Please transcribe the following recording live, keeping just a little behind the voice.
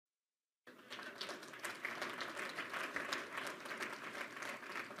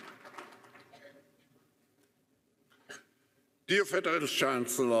Dear Federal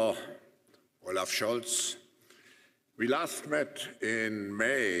Chancellor Olaf Scholz, we last met in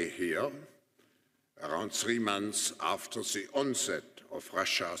May here, around 3 months after the onset of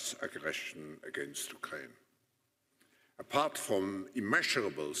Russia's aggression against Ukraine. Apart from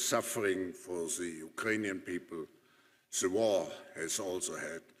immeasurable suffering for the Ukrainian people, the war has also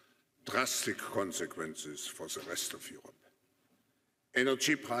had drastic consequences for the rest of Europe.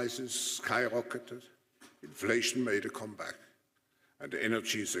 Energy prices skyrocketed, inflation made a comeback, and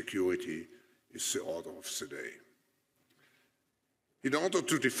energy security is the order of the day. In order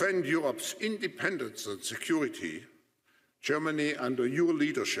to defend Europe's independence and security, Germany, under your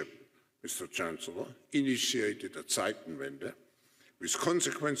leadership, Mr. Chancellor, initiated a Zeitenwende with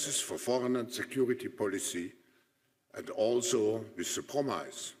consequences for foreign and security policy and also with the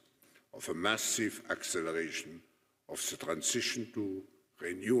promise of a massive acceleration of the transition to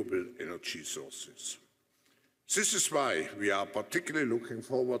renewable energy sources. This is why we are particularly looking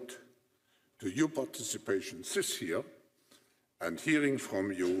forward to your participation this year and hearing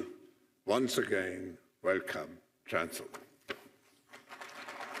from you. Once again, welcome, Chancellor.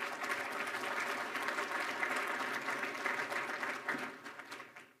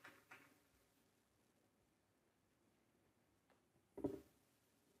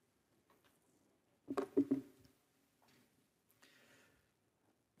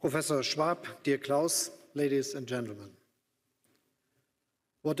 Professor Schwab, dear Klaus, ladies and gentlemen.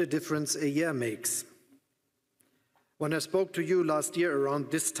 What a difference a year makes. When I spoke to you last year around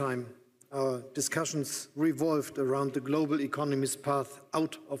this time, our discussions revolved around the global economy's path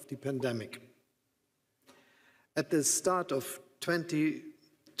out of the pandemic. At the start of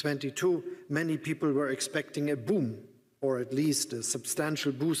 2022, many people were expecting a boom, or at least a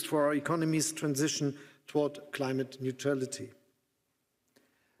substantial boost for our economy's transition toward climate neutrality.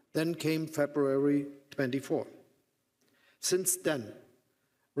 Then came February 24. Since then,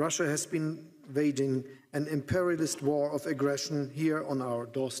 Russia has been waging an imperialist war of aggression here on our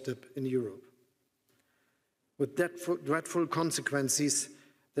doorstep in Europe, with dreadful consequences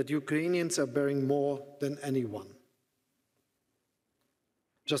that Ukrainians are bearing more than anyone.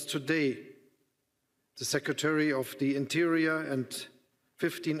 Just today, the Secretary of the Interior and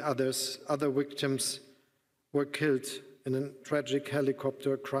 15 other victims were killed in a tragic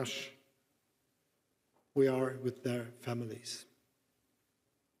helicopter crash. We are with their families.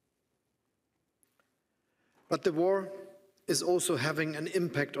 But the war is also having an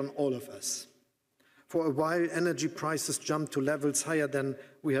impact on all of us. For a while, energy prices jumped to levels higher than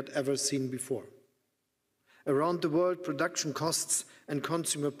we had ever seen before. Around the world, production costs and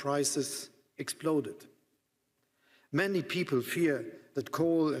consumer prices exploded. Many people fear that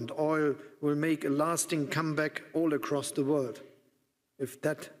coal and oil will make a lasting comeback all across the world. If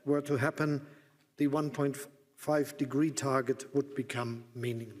that were to happen, the 1.5-degree target would become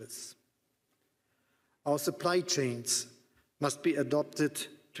meaningless. Our supply chains must be adapted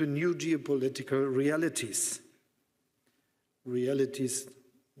to new geopolitical realities, realities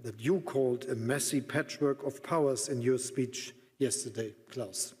that you called a messy patchwork of powers in your speech yesterday,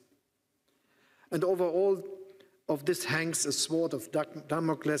 Klaus. And over all of this hangs a sword of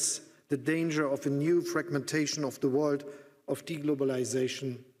Damocles, the danger of a new fragmentation of the world, of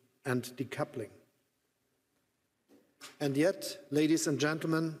deglobalization and decoupling. And yet, ladies and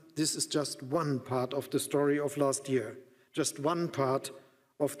gentlemen, this is just one part of the story of last year, just one part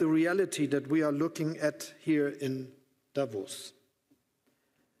of the reality that we are looking at here in Davos.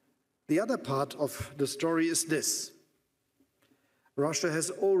 The other part of the story is this. Russia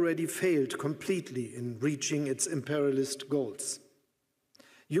has already failed completely in reaching its imperialist goals.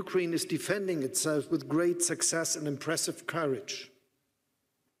 Ukraine is defending itself with great success and impressive courage.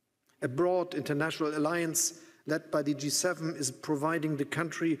 A broad international alliance led by the G7 is providing the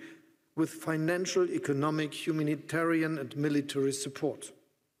country with financial, economic, humanitarian and military support.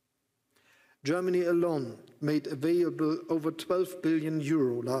 Germany alone made available over 12 billion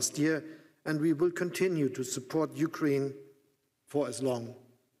euro last year, and we will continue to support Ukraine for as long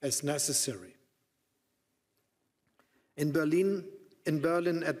as necessary. In Berlin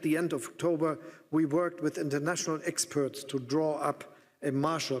at the end of October, we worked with international experts to draw up a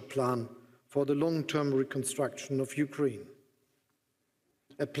Marshall Plan for the long-term reconstruction of Ukraine.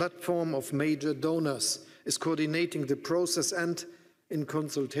 A platform of major donors is coordinating the process and, in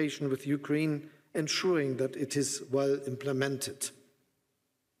consultation with Ukraine, ensuring that it is well implemented.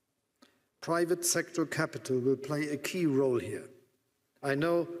 Private sector capital will play a key role here. I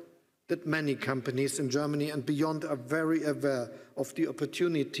know that many companies in Germany and beyond are very aware of the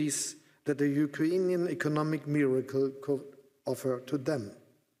opportunities that the Ukrainian economic miracle could offer to them.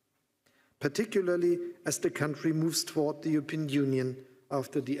 particularly as the country moves toward the European Union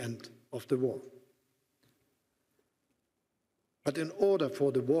after the end of the war. But in order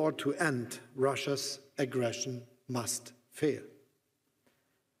for the war to end, Russia's aggression must fail.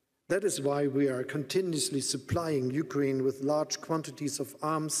 That is why we are continuously supplying Ukraine with large quantities of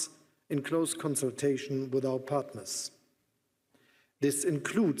arms in close consultation with our partners. This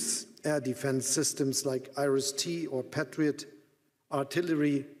includes air defense systems like IRIS-T or Patriot,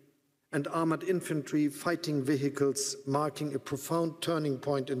 artillery, and armored infantry fighting vehicles, marking a profound turning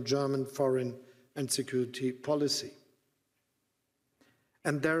point in German foreign and security policy.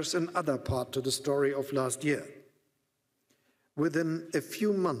 And there's another part to the story of last year. Within a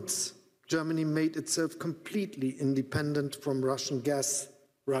few months, Germany made itself completely independent from Russian gas,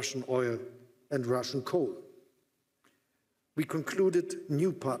 Russian oil, and Russian coal. We concluded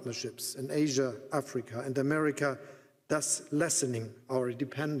new partnerships in Asia, Africa, and America, thus lessening our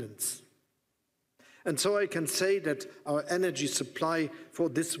dependence. And so I can say that our energy supply for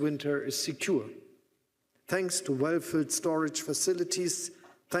this winter is secure, thanks to well-filled storage facilities,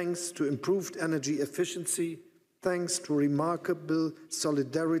 thanks to improved energy efficiency, thanks to remarkable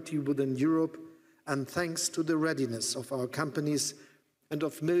solidarity within Europe, and thanks to the readiness of our companies and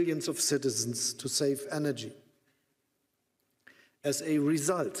of millions of citizens to save energy. As a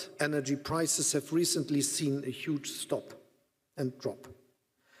result, energy prices have recently seen a huge stop and drop.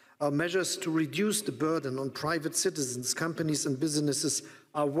 Our measures to reduce the burden on private citizens, companies, and businesses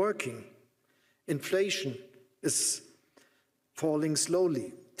are working. Inflation is falling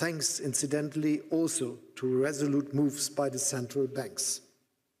slowly, thanks, incidentally, also to resolute moves by the central banks.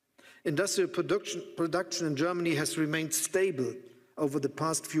 Industrial production in Germany has remained stable over the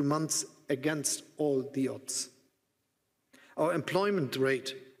past few months against all the odds. Our employment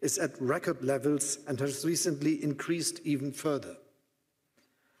rate is at record levels and has recently increased even further.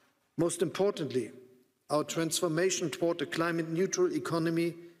 Most importantly, our transformation toward a climate-neutral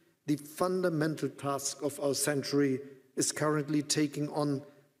economy, the fundamental task of our century, is currently taking on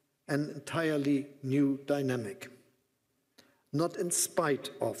an entirely new dynamic. Not in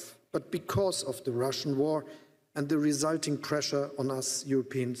spite of, but because of the Russian war and the resulting pressure on us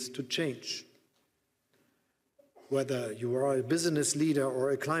Europeans to change. Whether you are a business leader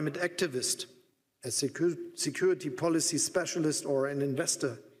or a climate activist, a security policy specialist or an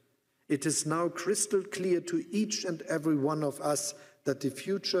investor, it is now crystal clear to each and every one of us that the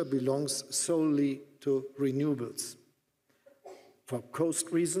future belongs solely to renewables. For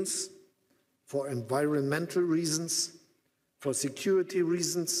cost reasons, for environmental reasons, for security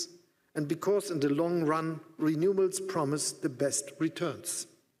reasons, and because in the long run, renewables promise the best returns.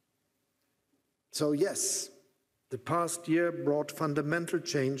 So yes, the past year brought fundamental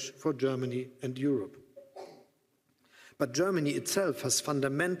change for Germany and Europe. But Germany itself has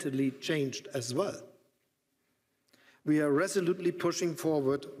fundamentally changed as well. We are resolutely pushing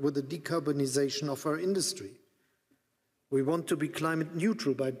forward with the decarbonization of our industry. We want to be climate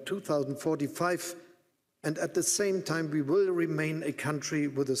neutral by 2045, and at the same time we will remain a country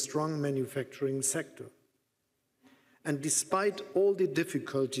with a strong manufacturing sector. And despite all the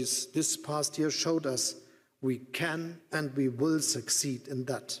difficulties this past year showed us, we can and we will succeed in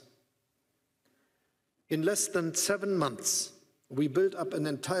that. In less than 7 months, we built up an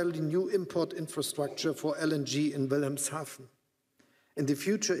entirely new import infrastructure for LNG in Wilhelmshaven. In the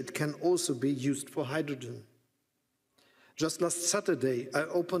future, it can also be used for hydrogen. Just last Saturday, I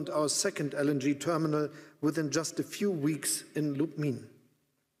opened our second LNG terminal within just a few weeks in Lubmin.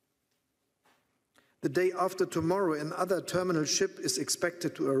 The day after tomorrow, another terminal ship is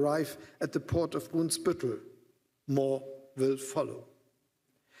expected to arrive at the port of Brunsbüttel. More will follow.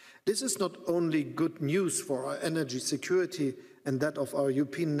 This is not only good news for our energy security and that of our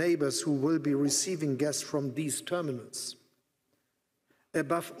European neighbors who will be receiving gas from these terminals.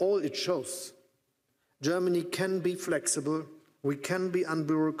 Above all, it shows Germany can be flexible, we can be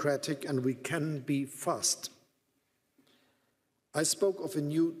unbureaucratic, and we can be fast. I spoke of a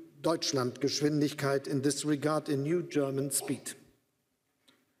new Deutschlandgeschwindigkeit, in this regard, a new German speed.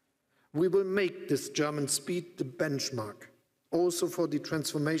 We will make this German speed the benchmark, also for the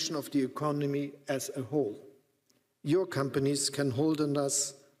transformation of the economy as a whole. Your companies can hold on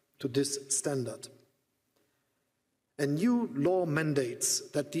us to this standard. A new law mandates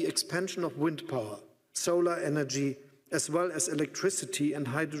that the expansion of wind power, solar energy, as well as electricity and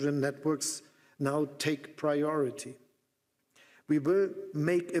hydrogen networks now take priority. We will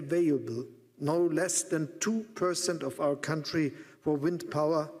make available no less than 2% of our country for wind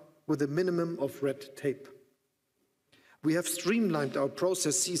power with a minimum of red tape. We have streamlined our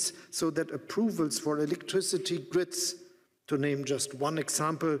processes so that approvals for electricity grids, to name just one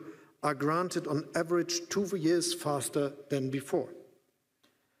example, are granted on average 2 years faster than before.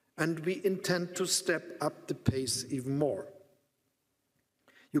 And we intend to step up the pace even more.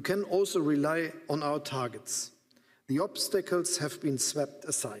 You can also rely on our targets. The obstacles have been swept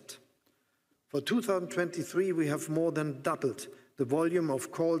aside. For 2023, we have more than doubled the volume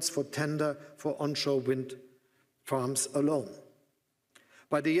of calls for tender for onshore wind farms alone.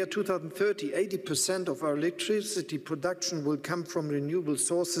 By the year 2030, 80% of our electricity production will come from renewable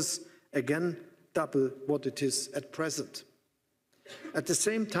sources, again, double what it is at present. At the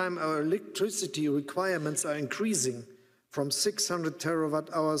same time, our electricity requirements are increasing from 600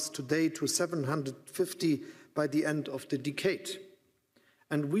 terawatt-hours today to 750 by the end of the decade.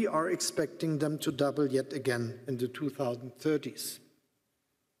 And we are expecting them to double yet again in the 2030s.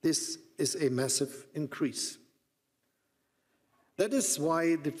 This is a massive increase. That is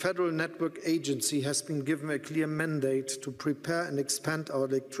why the Federal Network Agency has been given a clear mandate to prepare and expand our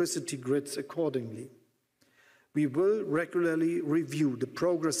electricity grids accordingly. We will regularly review the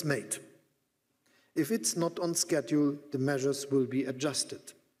progress made. If it's not on schedule, the measures will be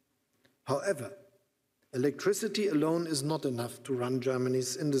adjusted. However, electricity alone is not enough to run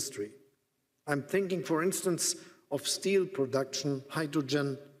Germany's industry. I'm thinking, for instance, of steel production.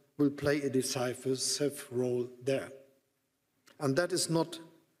 Hydrogen will play a decisive role there. And that is not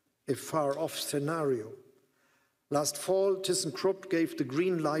a far-off scenario. Last fall, ThyssenKrupp gave the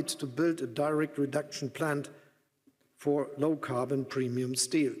green light to build a direct reduction plant for low-carbon premium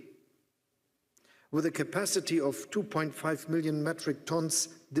steel. With a capacity of 2.5 million metric tons,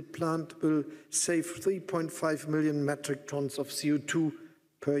 the plant will save 3.5 million metric tons of CO2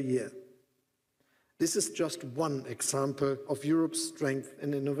 per year. This is just one example of Europe's strength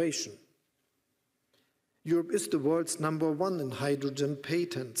and innovation. Europe is the world's #1 in hydrogen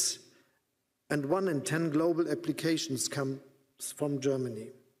patents, and 1 in 10 global applications comes from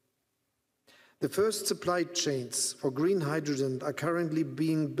Germany. The first supply chains for green hydrogen are currently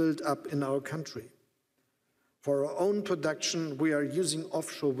being built up in our country. For our own production, we are using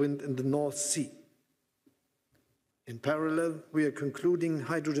offshore wind in the North Sea. In parallel, we are concluding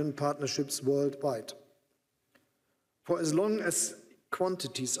hydrogen partnerships worldwide. For as long as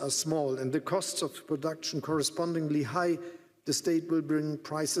quantities are small and the costs of production correspondingly high, the state will bring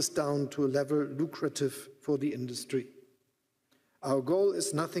prices down to a level lucrative for the industry. Our goal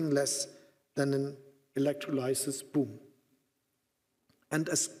is nothing less than an electrolysis boom. And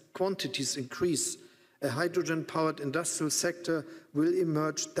as quantities increase, a hydrogen-powered industrial sector will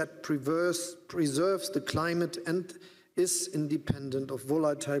emerge that preserves the climate and is independent of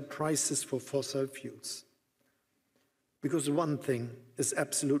volatile prices for fossil fuels. Because one thing is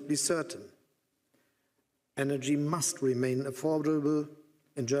absolutely certain: energy must remain affordable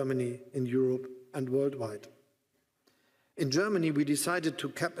in Germany, in Europe, and worldwide. In Germany, we decided to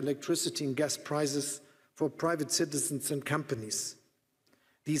cap electricity and gas prices for private citizens and companies.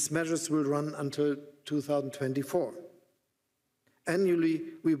 These measures will run until 2024. Annually,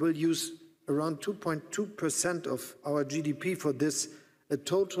 we will use around 2.2% of our GDP for this, a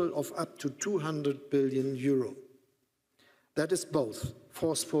total of up to 200 billion euro. That is both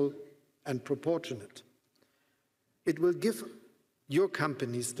forceful and proportionate. It will give your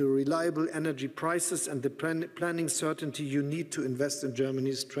companies the reliable energy prices and the planning certainty you need to invest in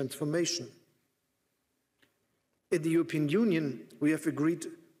Germany's transformation. In the European Union, we have agreed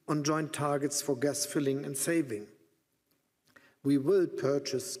on joint targets for gas filling and saving. We will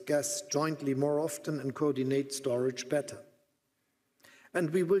purchase gas jointly more often and coordinate storage better. And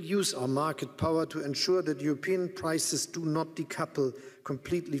we will use our market power to ensure that European prices do not decouple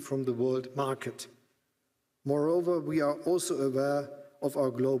completely from the world market. Moreover, we are also aware of our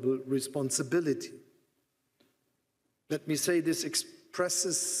global responsibility. Let me say this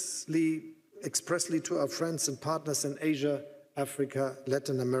expressly to our friends and partners in Asia, Africa,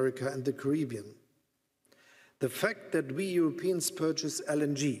 Latin America, and the Caribbean. The fact that we Europeans purchase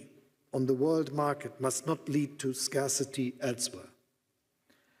LNG on the world market must not lead to scarcity elsewhere.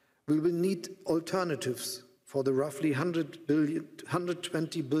 We will need alternatives for the roughly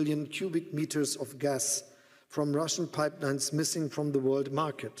 120 billion cubic meters of gas from Russian pipelines missing from the world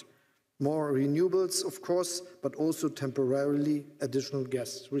market. More renewables, of course, but also temporarily additional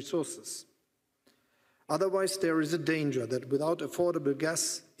gas resources. Otherwise, there is a danger that without affordable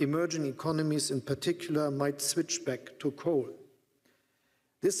gas, emerging economies in particular might switch back to coal.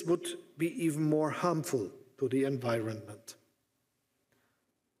 This would be even more harmful to the environment.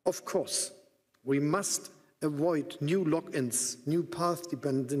 Of course, we must avoid new lock-ins, new path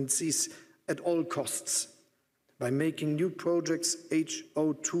dependencies at all costs by making new projects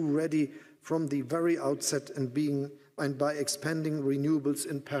HO2 ready from the very outset and being and by expanding renewables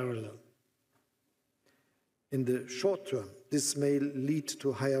in parallel. In the short term, this may lead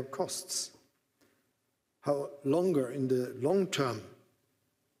to higher costs. However, in the long term,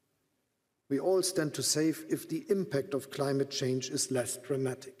 we all stand to save if the impact of climate change is less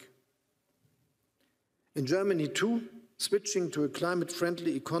dramatic. In Germany, too, switching to a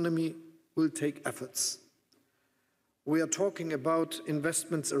climate-friendly economy will take efforts. We are talking about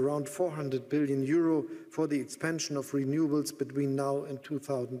investments around 400 billion euro for the expansion of renewables between now and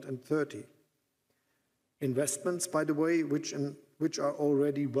 2030. Investments, by the way, which are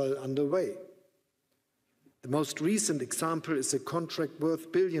already well underway. The most recent example is a contract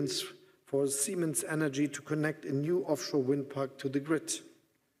worth billions for Siemens Energy to connect a new offshore wind park to the grid.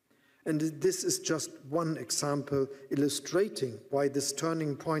 And this is just one example illustrating why this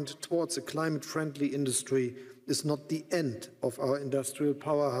turning point towards a climate-friendly industry is not the end of our industrial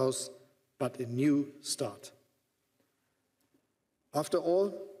powerhouse, but a new start. After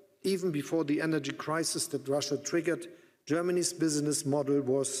all, even before the energy crisis that Russia triggered, Germany's business model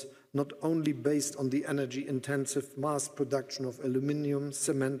was not only based on the energy-intensive mass production of aluminium,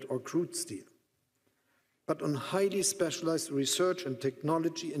 cement, or crude steel, but on highly specialized research and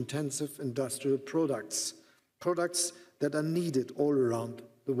technology-intensive industrial products that are needed all around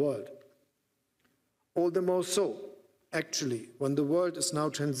the world. All the more so, actually, when the world is now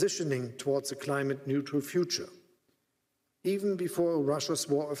transitioning towards a climate-neutral future. Even before Russia's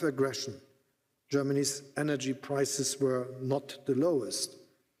war of aggression, Germany's energy prices were not the lowest.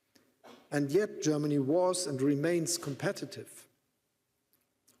 And yet Germany was and remains competitive.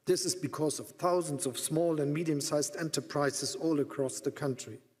 This is because of thousands of small and medium-sized enterprises all across the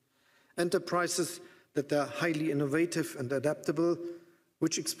country. Enterprises that are highly innovative and adaptable,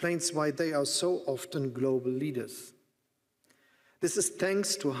 which explains why they are so often global leaders. This is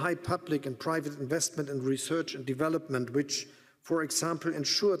thanks to high public and private investment in research and development, which, for example,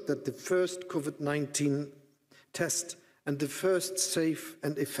 ensured that the first COVID-19 test and the first safe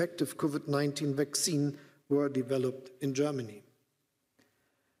and effective COVID-19 vaccine were developed in Germany.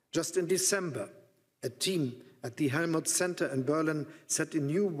 Just in December, a team at the Helmholtz Center in Berlin set a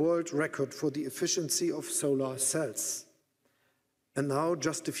new world record for the efficiency of solar cells. And now,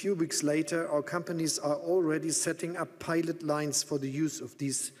 just a few weeks later, our companies are already setting up pilot lines for the use of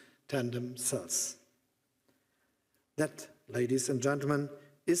these tandem cells. That, ladies and gentlemen,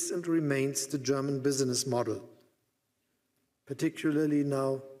 is and remains the German business model, particularly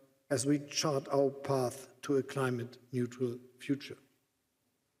now as we chart our path to a climate-neutral future.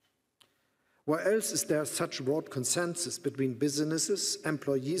 Where else is there such broad consensus between businesses,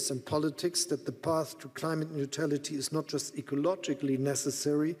 employees, and politics that the path to climate neutrality is not just ecologically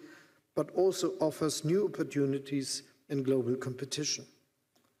necessary, but also offers new opportunities in global competition?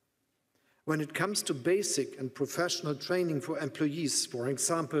 When it comes to basic and professional training for employees, for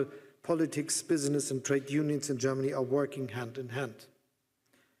example, politics, business, and trade unions in Germany are working hand in hand.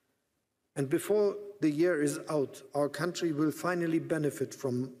 And before the year is out, our country will finally benefit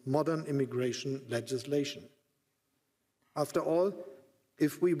from modern immigration legislation. After all,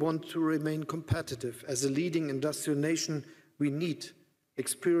 if we want to remain competitive as a leading industrial nation, we need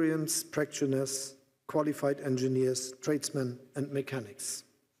experienced practitioners, qualified engineers, tradesmen, and mechanics.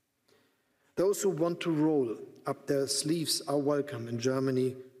 Those who want to roll up their sleeves are welcome in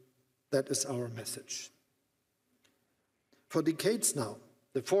Germany. That is our message. For decades now,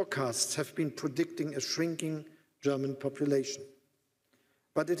 the forecasts have been predicting a shrinking German population.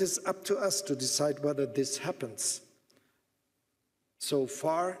 But it is up to us to decide whether this happens. So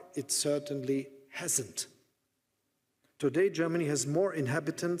far, it certainly hasn't. Today, Germany has more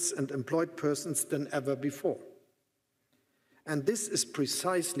inhabitants and employed persons than ever before. And this is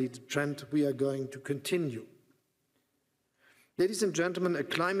precisely the trend we are going to continue. Ladies and gentlemen, a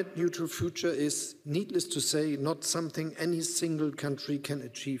climate-neutral future is, needless to say, not something any single country can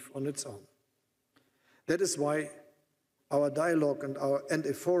achieve on its own. That is why our dialogue and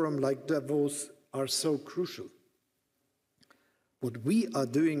a forum like Davos are so crucial. What we are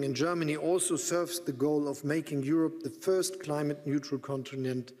doing in Germany also serves the goal of making Europe the first climate-neutral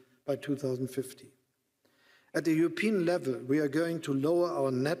continent by 2050. At the European level, we are going to lower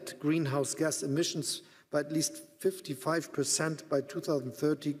our net greenhouse gas emissions by at least 55% by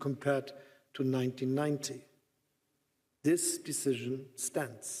 2030 compared to 1990. This decision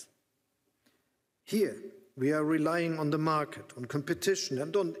stands. Here, we are relying on the market, on competition,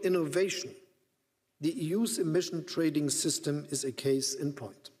 and on innovation. The EU's emission trading system is a case in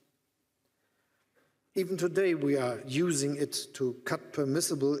point. Even today, we are using it to cut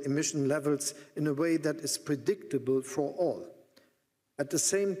permissible emission levels in a way that is predictable for all. At the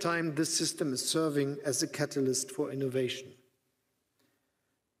same time, this system is serving as a catalyst for innovation.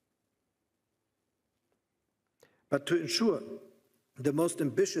 But to ensure the most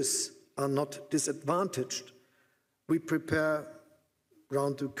ambitious are not disadvantaged, we prepare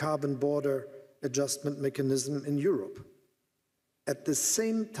around the carbon border adjustment mechanism in Europe. At the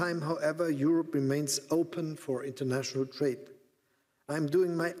same time, however, Europe remains open for international trade. I'm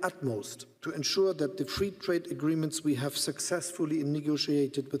doing my utmost to ensure that the free trade agreements we have successfully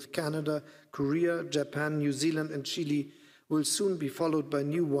negotiated with Canada, Korea, Japan, New Zealand and Chile will soon be followed by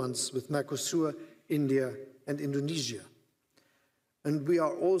new ones with Mercosur, India and Indonesia. And we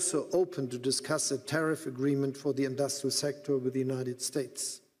are also open to discuss a tariff agreement for the industrial sector with the United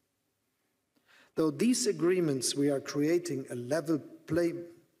States. Though these agreements, we are creating a level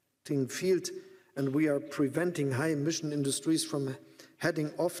playing field and we are preventing high-emission industries from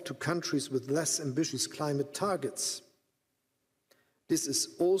heading off to countries with less ambitious climate targets. This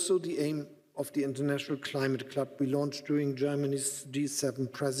is also the aim of the International Climate Club we launched during Germany's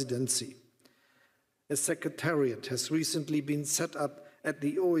G7 presidency. A secretariat has recently been set up at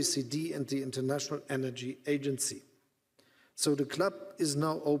the OECD and the International Energy Agency. So the club is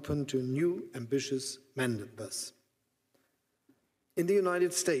now open to new ambitious members. In the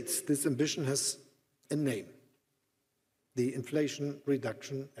United States, this ambition has a name: the Inflation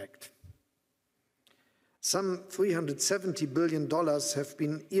Reduction Act. Some $370 billion have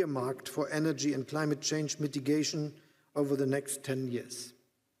been earmarked for energy and climate change mitigation over the next 10 years.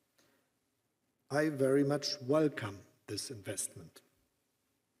 I very much welcome this investment.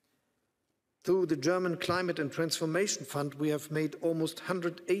 Through the German Climate and Transformation Fund, we have made almost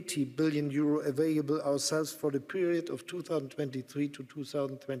 180 billion euro available ourselves for the period of 2023 to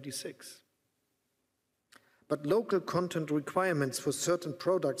 2026. But local content requirements for certain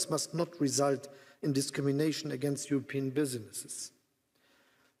products must not result in discrimination against European businesses.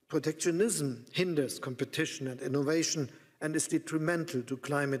 Protectionism hinders competition and innovation and is detrimental to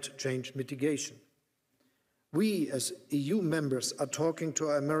climate change mitigation. We, as EU members, are talking to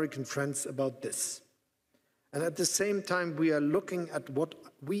our American friends about this. And at the same time, we are looking at what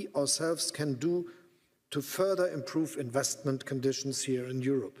we ourselves can do to further improve investment conditions here in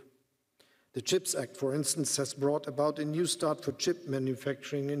Europe. The CHIPS Act, for instance, has brought about a new start for chip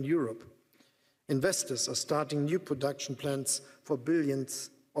manufacturing in Europe. Investors are starting new production plants for billions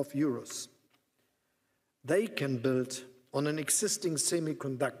of euros. They can build on an existing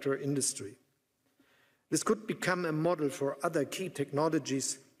semiconductor industry. This could become a model for other key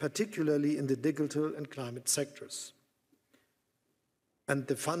technologies, particularly in the digital and climate sectors. And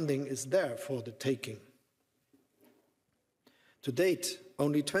the funding is there for the taking. To date,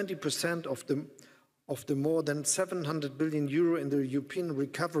 only 20% of the more than 700 billion euro in the European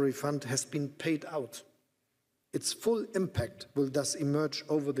Recovery Fund has been paid out. Its full impact will thus emerge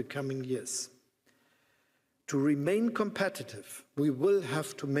over the coming years. To remain competitive, we will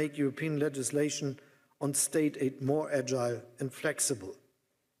have to make European legislation on state aid more agile and flexible,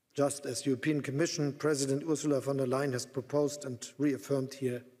 just as European Commission President Ursula von der Leyen has proposed and reaffirmed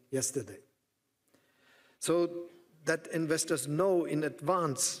here yesterday. So that investors know in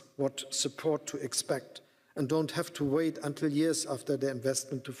advance what support to expect and don't have to wait until years after their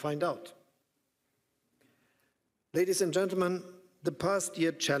investment to find out. Ladies and gentlemen, the past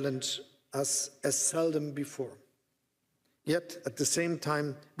year challenged us as seldom before. Yet, at the same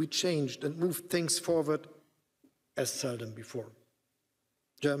time, we changed and moved things forward as seldom before.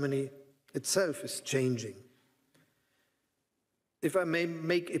 Germany itself is changing. If I may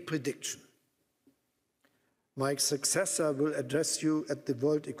make a prediction, my successor will address you at the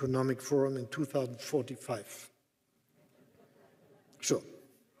World Economic Forum in 2045. Sure.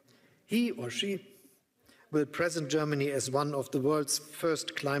 He or she will present Germany as one of the world's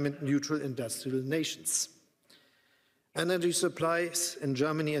first climate-neutral industrial nations. Energy supplies in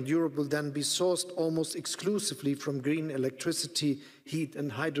Germany and Europe will then be sourced almost exclusively from green electricity, heat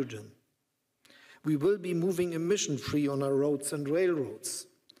and hydrogen. We will be moving emission-free on our roads and railroads.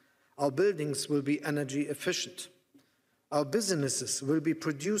 Our buildings will be energy efficient. Our businesses will be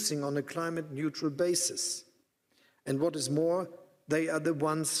producing on a climate-neutral basis. And what is more, they are the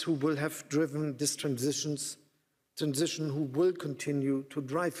ones who will have driven this transition who will continue to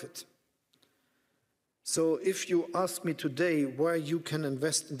drive it. So if you ask me today where you can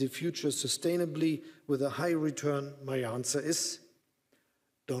invest in the future sustainably with a high return, my answer is,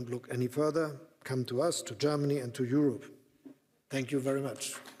 don't look any further, come to us, to Germany and to Europe. Thank you very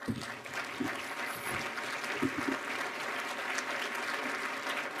much.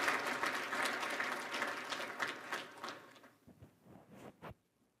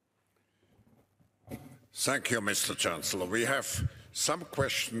 Thank you, Mr. Chancellor. We have some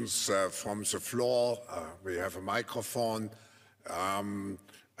questions from the floor. We have a microphone.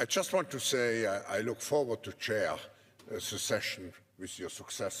 I just want to say I look forward to chair the session with your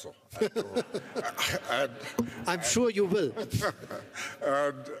successor. I'm sure you will.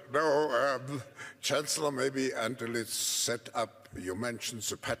 Chancellor, maybe until it's set up, you mentioned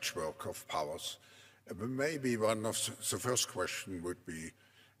the patchwork of powers. Maybe one of the first question would be,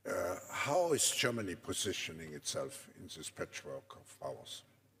 how is Germany positioning itself in this patchwork of powers?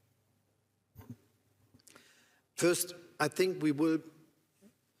 First, I think we will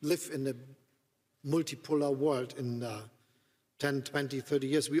live in a multipolar world in 10, 20, 30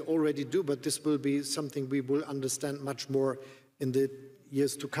 years. We already do, but this will be something we will understand much more in the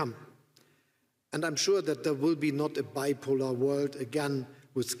years to come. And I'm sure that there will be not a bipolar world again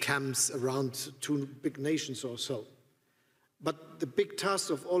with camps around two big nations or so. But the big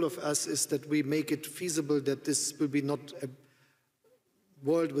task of all of us is that we make it feasible that this will be not a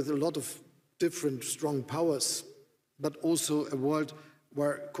world with a lot of different strong powers, but also a world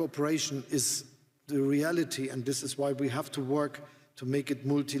where cooperation is the reality, and this is why we have to work to make it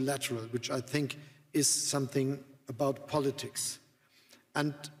multilateral, which I think is something about politics.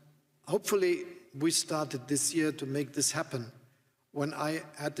 And hopefully we started this year to make this happen. When I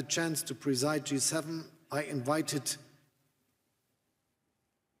had the chance to preside G7, I invited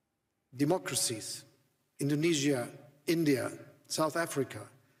democracies, Indonesia, India, South Africa,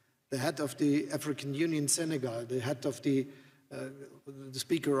 the head of the African Union, Senegal, the head of the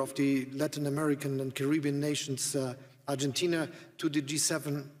Speaker of the Latin American and Caribbean nations, Argentina, to the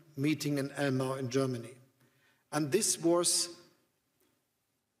G7 meeting in Elmau in Germany. And this was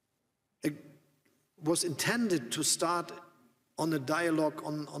intended to start on a dialogue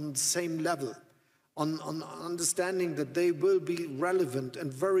on the same level, on understanding that they will be relevant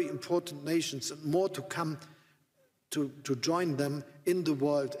and very important nations, and more to come to join them in the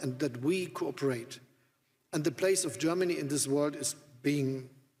world, and that we cooperate. And the place of Germany in this world is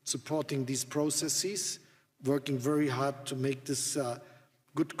supporting these processes, working very hard to make this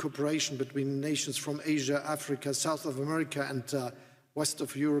good cooperation between nations from Asia, Africa, South of America, and West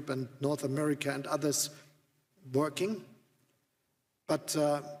of Europe and North America and others working. But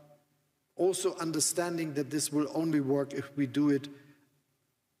also understanding that this will only work if we do it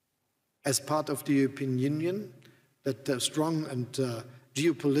as part of the European Union, that the strong and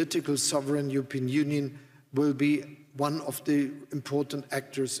geopolitical sovereign European Union will be one of the important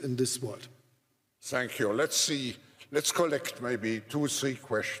actors in this world. Thank you. Let's see. Let's collect maybe 2 or 3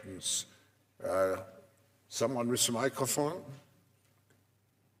 questions. Someone with the microphone?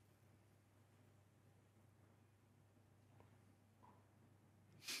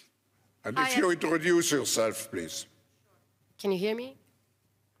 And if you introduce yourself, please. Can you hear me?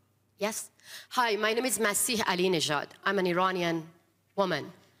 Yes? Hi, my name is Masih Ali Nejad. I'm an Iranian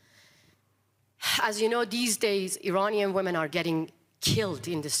woman. As you know, these days, Iranian women are getting killed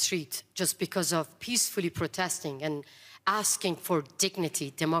in the street just because of peacefully protesting and asking for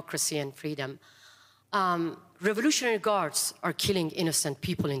dignity, democracy, and freedom. Revolutionary guards are killing innocent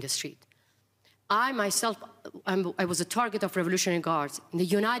people in the street. I myself, I was a target of Revolutionary Guards. In the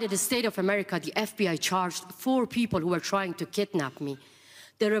United States of America, the FBI charged 4 people who were trying to kidnap me.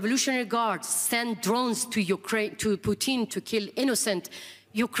 The Revolutionary Guards sent drones to Ukraine, to Putin, to kill innocent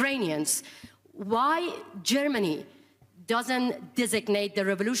Ukrainians. Why Germany doesn't designate the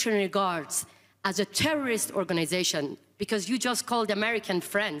Revolutionary Guards as a terrorist organization? Because you just called American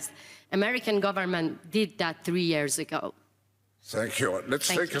friends. American government did that 3 years ago. Thank you. Let's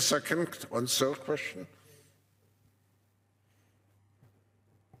take a second. 1 third question.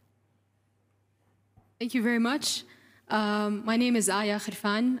 Thank you very much. My name is Aya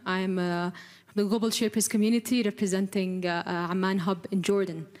Khirfan. I'm from the Global Shapers community representing Amman Hub in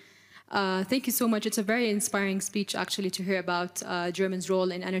Jordan. Thank you so much. It's a very inspiring speech, actually, to hear about Germany's role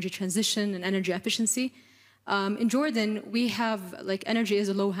in energy transition and energy efficiency. In Jordan, we have, energy is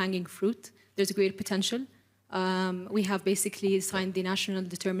a low-hanging fruit. There's a great potential. We have basically signed the National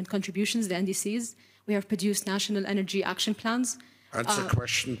Determined Contributions, the NDCs. We have produced national energy action plans. Answer the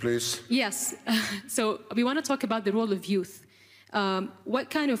question, please. Yes. So we want to talk about the role of youth. What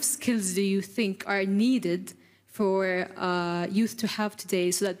kind of skills do you think are needed for youth to have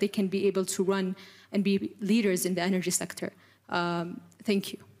today so that they can be able to run and be leaders in the energy sector?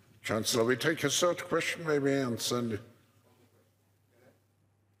 Thank you. Chancellor, we take a third question maybe and send it.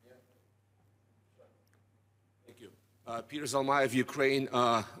 Thank you. Peter Zalmai of Ukraine.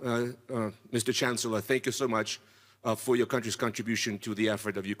 Mr. Chancellor, thank you so much for your country's contribution to the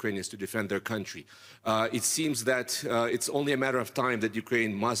effort of Ukrainians to defend their country. It seems that it's only a matter of time that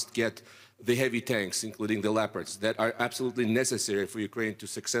Ukraine must get the heavy tanks, including the Leopards, that are absolutely necessary for Ukraine to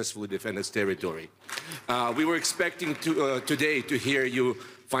successfully defend its territory. We were expecting today to hear you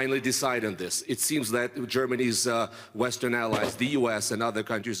finally decide on this. It seems that Germany's Western allies, the US and other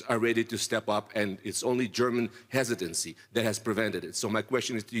countries, are ready to step up, and it's only German hesitancy that has prevented it. So my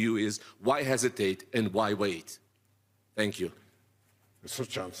question to you is, why hesitate and why wait? Thank you. Mr.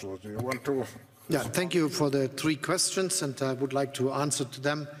 Chancellor, do you want to? Yeah, thank you for the three questions, and I would like to answer to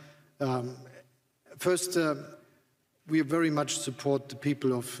them. First, we very much support the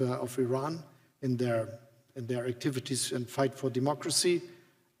people of Iran in their activities and fight for democracy,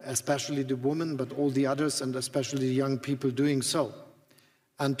 especially the women, but all the others, and especially the young people doing so.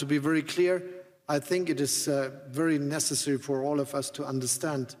 And to be very clear, I think it is very necessary for all of us to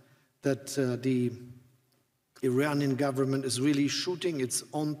understand that the Iranian government is really shooting its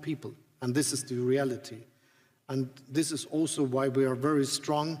own people, and this is the reality. And this is also why we are very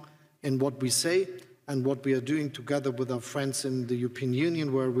strong in what we say and what we are doing together with our friends in the European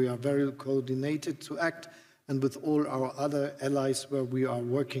Union, where we are very coordinated to act, and with all our other allies where we are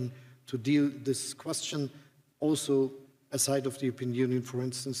working to deal this question, also aside of the European Union, for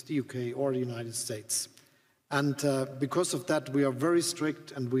instance, the UK or the United States. And because of that, we are very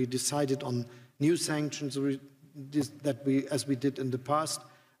strict, and we decided on new sanctions as we did in the past,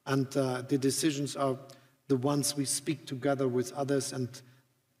 and the decisions are the ones we speak together with others, and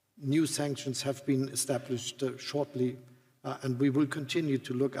new sanctions have been established shortly, and we will continue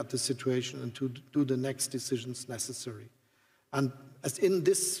to look at the situation and to do the next decisions necessary. And as in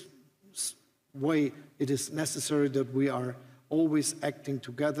this way, it is necessary that we are always acting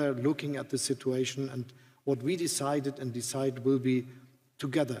together, looking at the situation, and what we decided and decide will be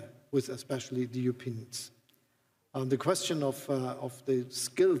together with especially the Europeans. The question of the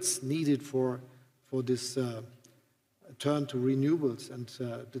skills needed for this turn to renewables and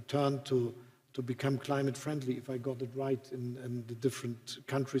the turn to become climate friendly, if I got it right, in the different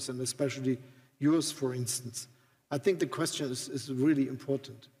countries, and especially yours, for instance. I think the question is really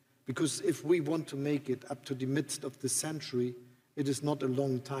important, because if we want to make it up to the midst of the century, it is not a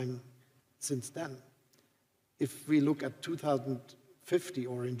long time since then. If we look at 2050,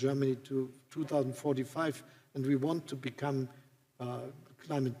 or in Germany to 2045, and we want to become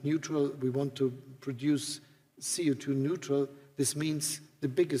climate neutral, we want to produce CO2 neutral, this means the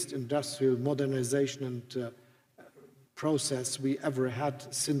biggest industrial modernization and process we ever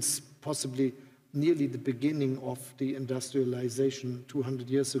had since possibly nearly the beginning of the industrialization 200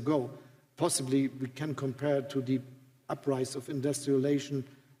 years ago. Possibly we can compare to the uprise of industrialization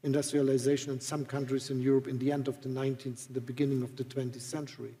in some countries in Europe in the end of the 19th, the beginning of the 20th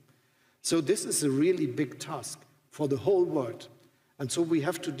century. So this is a really big task for the whole world. And so we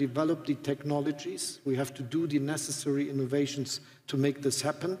have to develop the technologies, we have to do the necessary innovations to make this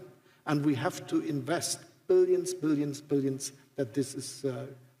happen, and we have to invest billions that this is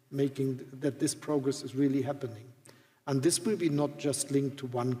that this progress is really happening. And this will be not just linked to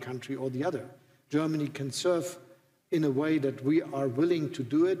one country or the other. Germany can serve in a way that we are willing to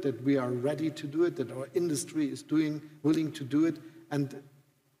do it, that we are ready to do it, that our industry is willing to do it, and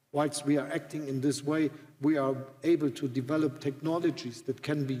whilst we are acting in this way, we are able to develop technologies that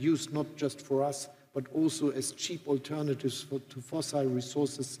can be used not just for us, but also as cheap alternatives to fossil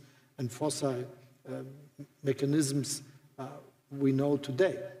resources and fossil mechanisms we know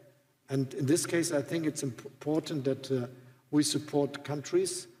today. And in this case, I think it's important that we support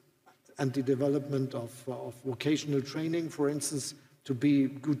countries and the development of vocational training, for instance, to be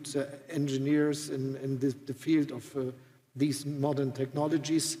good engineers in the field of these modern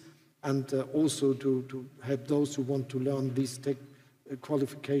technologies, and also to help those who want to learn these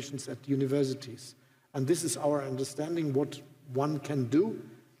qualifications at universities. And this is our understanding what one can do,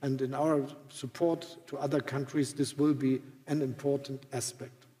 and in our support to other countries, this will be an important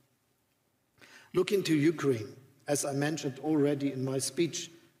aspect. Looking to Ukraine, as I mentioned already in my speech,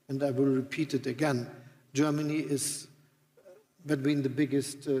 and I will repeat it again, Germany is between the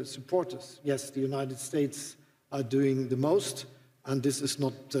biggest supporters. Yes, the United States are doing the most, and this is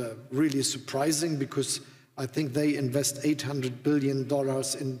not really surprising, because I think they invest $800 billion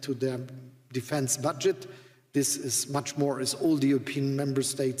into their defense budget. This is much more as all the European member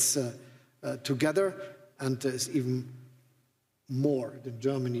states together, and is even more than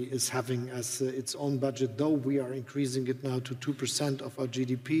Germany is having as its own budget, though we are increasing it now to 2% of our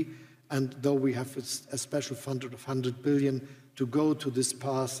GDP, and though we have a special fund of 100 billion to go to this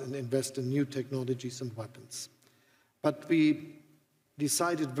path and invest in new technologies and weapons. But we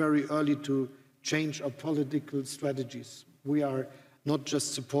decided very early to change our political strategies. We are not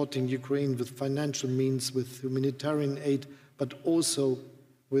just supporting Ukraine with financial means, with humanitarian aid, but also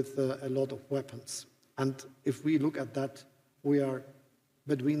with a lot of weapons. And if we look at that, we are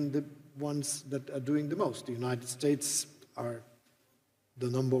between the ones that are doing the most. The United States are the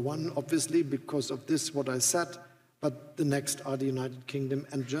number one, obviously, because of this, what I said, but the next are the United Kingdom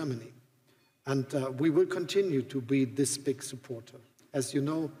and Germany. And we will continue to be this big supporter. As you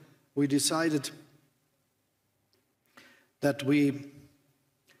know, we decided that we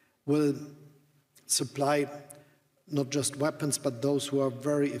will supply not just weapons, but those who are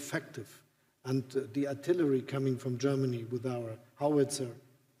very effective. And the artillery coming from Germany with our howitzer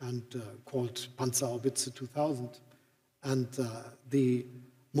and called Panzerhaubitze 2000, and the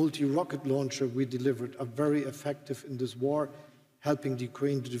multi-rocket launcher we delivered are very effective in this war, helping the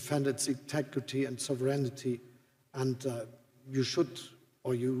Ukraine to defend its integrity and sovereignty. And you should,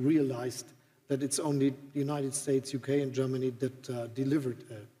 or you realized, that it's only the United States, UK, and Germany that delivered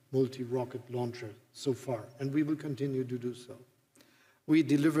a multi-rocket launcher so far, and we will continue to do so. We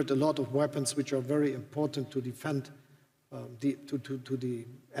delivered a lot of weapons which are very important to defend to the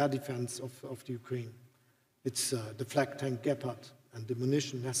air defense of the Ukraine. It's the flak tank Gepard and the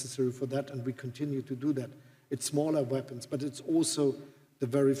munition necessary for that, and we continue to do that. It's smaller weapons, but it's also the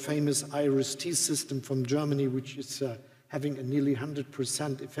very famous IRIS-T system from Germany, which is having a nearly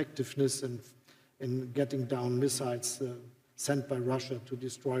 100% effectiveness in getting down missiles sent by Russia to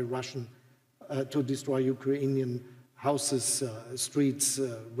destroy Ukrainian houses, streets,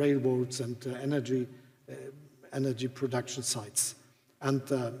 railroads, and energy production sites. And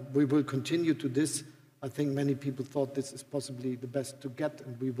we will continue to this. I think many people thought this is possibly the best to get,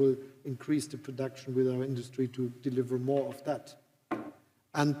 and we will increase the production with our industry to deliver more of that.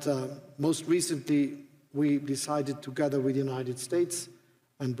 And most recently, we decided together with the United States,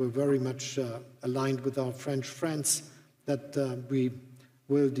 and we're very much aligned with our French friends, that we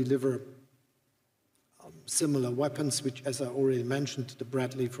will deliver similar weapons, which, as I already mentioned, the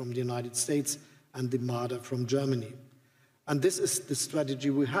Bradley from the United States and the Marder from Germany. And this is the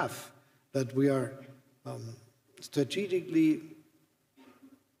strategy we have, that we are strategically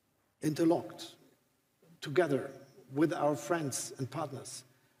interlocked together with our friends and partners,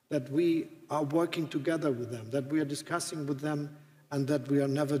 that we are working together with them, that we are discussing with them, and that we are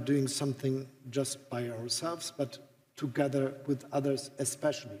never doing something just by ourselves, but together with others,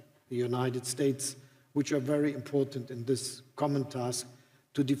 especially the United States, which are very important in this common task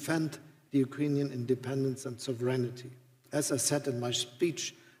to defend the Ukrainian independence and sovereignty. As I said in my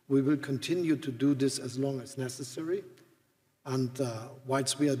speech, we will continue to do this as long as necessary. And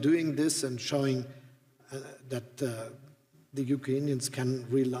whilst we are doing this and showing that the Ukrainians can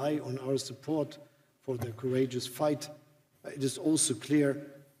rely on our support for their courageous fight, it is also clear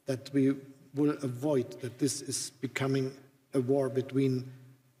that we will avoid that this is becoming a war between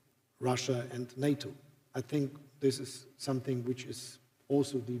Russia and NATO. I think this is something which is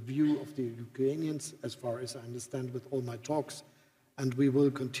also the view of the Ukrainians, as far as I understand with all my talks, and we will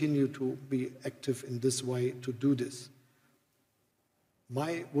continue to be active in this way to do this.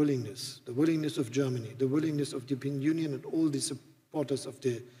 My willingness, the willingness of Germany, the willingness of the European Union and all the supporters of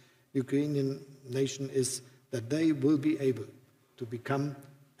the Ukrainian nation is that they will be able to become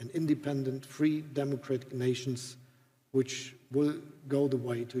an independent, free, democratic nations which will go the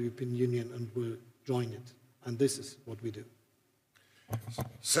way to the European Union and will join it. And this is what we do.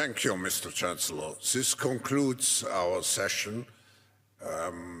 Thank you, Mr. Chancellor. This concludes our session.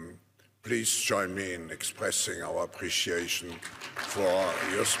 Please join me in expressing our appreciation for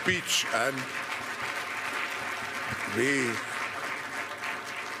your speech, and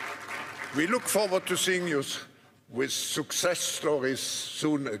we look forward to seeing you with success stories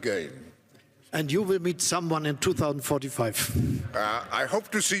soon again. And you will meet someone in 2045. I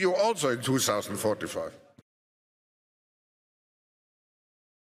hope to see you also in 2045.